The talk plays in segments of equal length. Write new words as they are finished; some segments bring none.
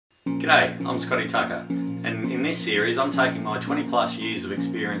G'day, I'm Scotty Tucker, and in this series I'm taking my 20 plus years of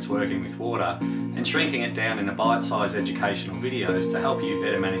experience working with water and shrinking it down into bite-sized educational videos to help you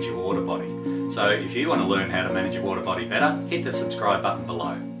better manage your water body. So if you want to learn how to manage your water body better, hit the subscribe button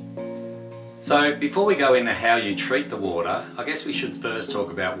below. So before we go into how you treat the water, I guess we should first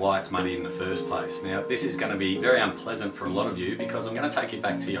talk about why it's muddy in the first place. Now this is going to be very unpleasant for a lot of you because I'm going to take you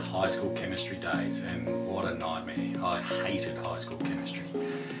back to your high school chemistry days, and what a nightmare. I hated high school chemistry.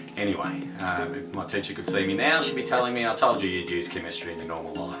 Anyway, if my teacher could see me now, she'd be telling me, I told you you'd use chemistry in your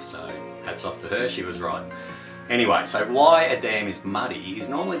normal life, so hats off to her, she was right. Anyway, so why a dam is muddy is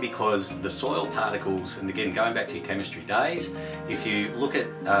normally because the soil particles, and again going back to your chemistry days, if you look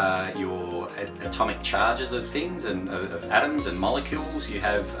at your atomic charges of things and of atoms and molecules, you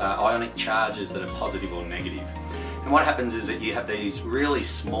have ionic charges that are positive or negative. And what happens is that you have these really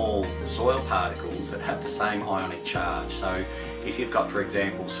small soil particles that have the same ionic charge. So if you've got, for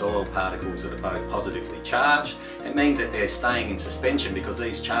example, soil particles that are both positively charged, it means that they're staying in suspension because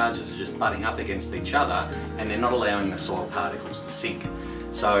these charges are just butting up against each other and they're not allowing the soil particles to sink.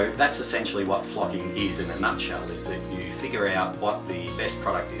 So that's essentially what flocking is in a nutshell, is that you figure out what the best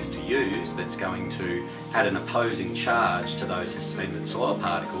product is to use that's going to add an opposing charge to those suspended soil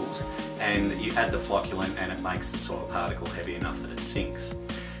particles, and you add the flocculant and it makes the soil particle heavy enough that it sinks.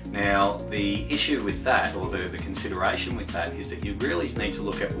 Now the issue with that, or the consideration with that, is that you really need to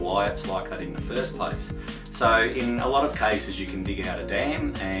look at why it's like that in the first place. So in a lot of cases you can dig out a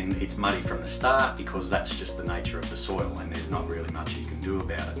dam and it's muddy from the start because that's just the nature of the soil and there's not really much you can do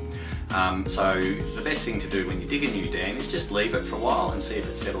about it. So the best thing to do when you dig a new dam is just leave it for a while and see if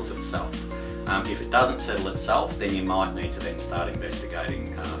it settles itself. If it doesn't settle itself, then you might need to then start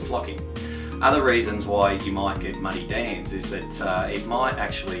investigating flocking. Other reasons why you might get muddy dams is that it might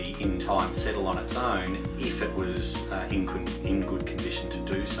actually in time settle on its own if it was in good condition to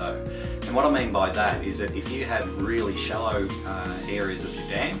do so. And what I mean by that is that if you have really shallow areas of your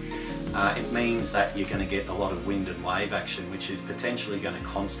dam, it means that you're going to get a lot of wind and wave action, which is potentially going to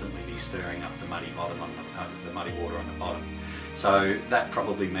constantly be stirring up the muddy bottom on the muddy water on the bottom. So that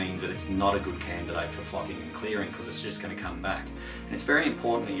probably means that it's not a good candidate for flocking and clearing because it's just going to come back. And it's very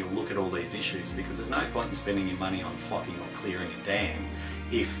important that you look at all these issues because there's no point in spending your money on flocking or clearing a dam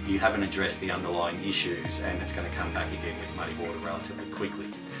if you haven't addressed the underlying issues, and it's going to come back again with muddy water relatively quickly.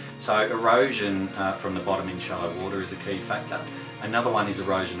 So erosion from the bottom in shallow water is a key factor. Another one is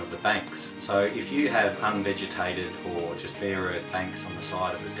erosion of the banks. So if you have unvegetated or just bare earth banks on the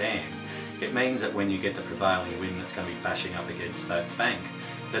side of the dam, it means that when you get the prevailing wind that's going to be bashing up against that bank,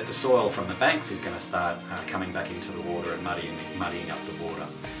 that the soil from the banks is going to start coming back into the water and muddying up the water.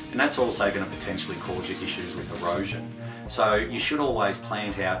 And that's also going to potentially cause you issues with erosion. So you should always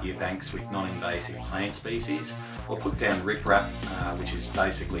plant out your banks with non-invasive plant species, or put down riprap, which is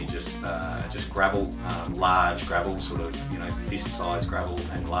basically just gravel, large gravel, sort of fist-sized gravel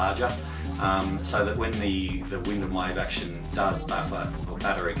and larger, so that when the wind and wave action does buffer or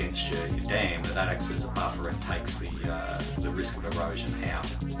batter against your dam, that acts as a buffer and takes the risk of erosion out.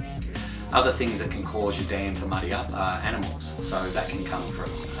 Other things that can cause your dam to muddy up are animals. So that can come from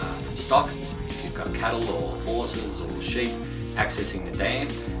stock. If you've got cattle or horses or sheep accessing the dam,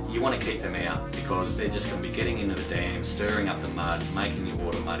 you want to keep them out because they're just going to be getting into the dam, stirring up the mud, making your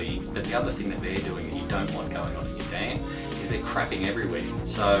water muddy. But the other thing that they're doing that you don't want going on in your dam is they're crapping everywhere.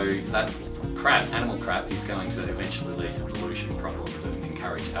 So that crap, animal crap, is going to eventually lead to pollution problems and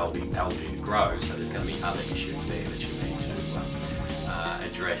encourage algae to grow. So there's going to be other issues there that you need to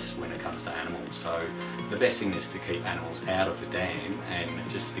address when it comes to animals. So the best thing is to keep animals out of the dam and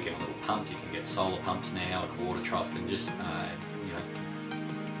just stick in a little pump. You can get solar pumps now and a water trough, and just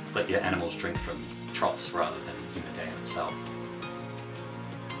let your animals drink from troughs rather than in the dam itself.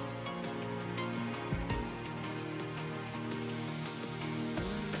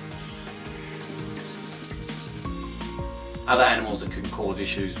 Other animals that can cause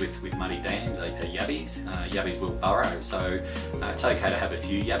issues with muddy dams are yabbies. Yabbies will burrow, so it's okay to have a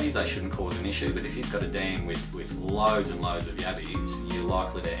few yabbies, they shouldn't cause an issue, but if you've got a dam with loads and loads of yabbies, you're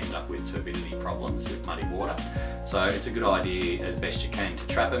likely to end up with turbidity problems with muddy water. So it's a good idea, as best you can, to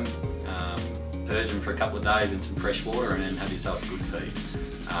trap them, purge them for a couple of days in some fresh water, and then have yourself a good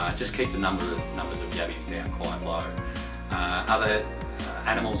feed. Just keep the numbers of yabbies down quite low. Other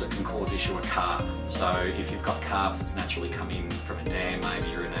animals that can cause issue are carp. So if you've got carp that's naturally come in from a dam,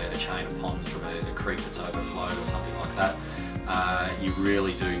 maybe you're in a chain of ponds from a creek that's overflowed or something like that, you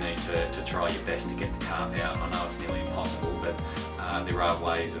really do need to try your best to get the carp out. I know it's nearly impossible, but there are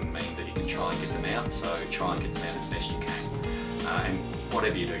ways and means that you can try and get them out, so try and get them out as best you can. And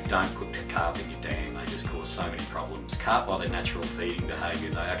whatever you do, don't put carp in your dam. They just cause so many problems. Carp, by their natural feeding behaviour,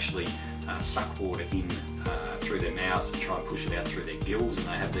 they actually suck water in through their mouths and try and push it out through their gills, and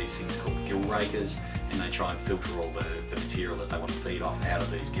they have these things called gill rakers, and they try and filter all the material that they want to feed off out of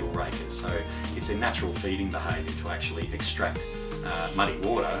these gill rakers. So it's their natural feeding behaviour to actually extract muddy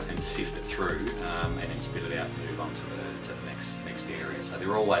water and sift it through and then spit it out and move on to the next area. So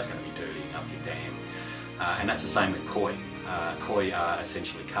they're always going to be dirtying up your dam. And that's the same with koi. Koi are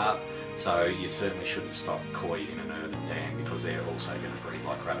essentially carp, so you certainly shouldn't stock koi in an earthen dam, because they're also going to breed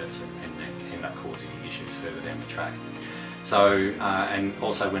like rabbits and end up causing you issues further down the track. So, and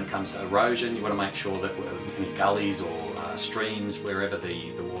also when it comes to erosion, you want to make sure that any gullies or streams, wherever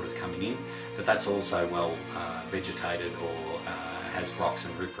the water's coming in, that's also well vegetated or has rocks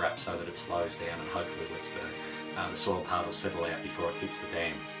and riprap, so that it slows down and hopefully lets the soil particles settle out before it hits the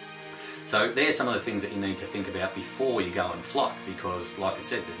dam. So there's some of the things that you need to think about before you go and flock, because like I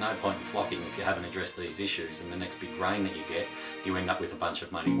said, there's no point in flocking if you haven't addressed these issues, and the next big rain that you get, you end up with a bunch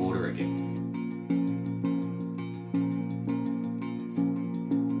of muddy water again.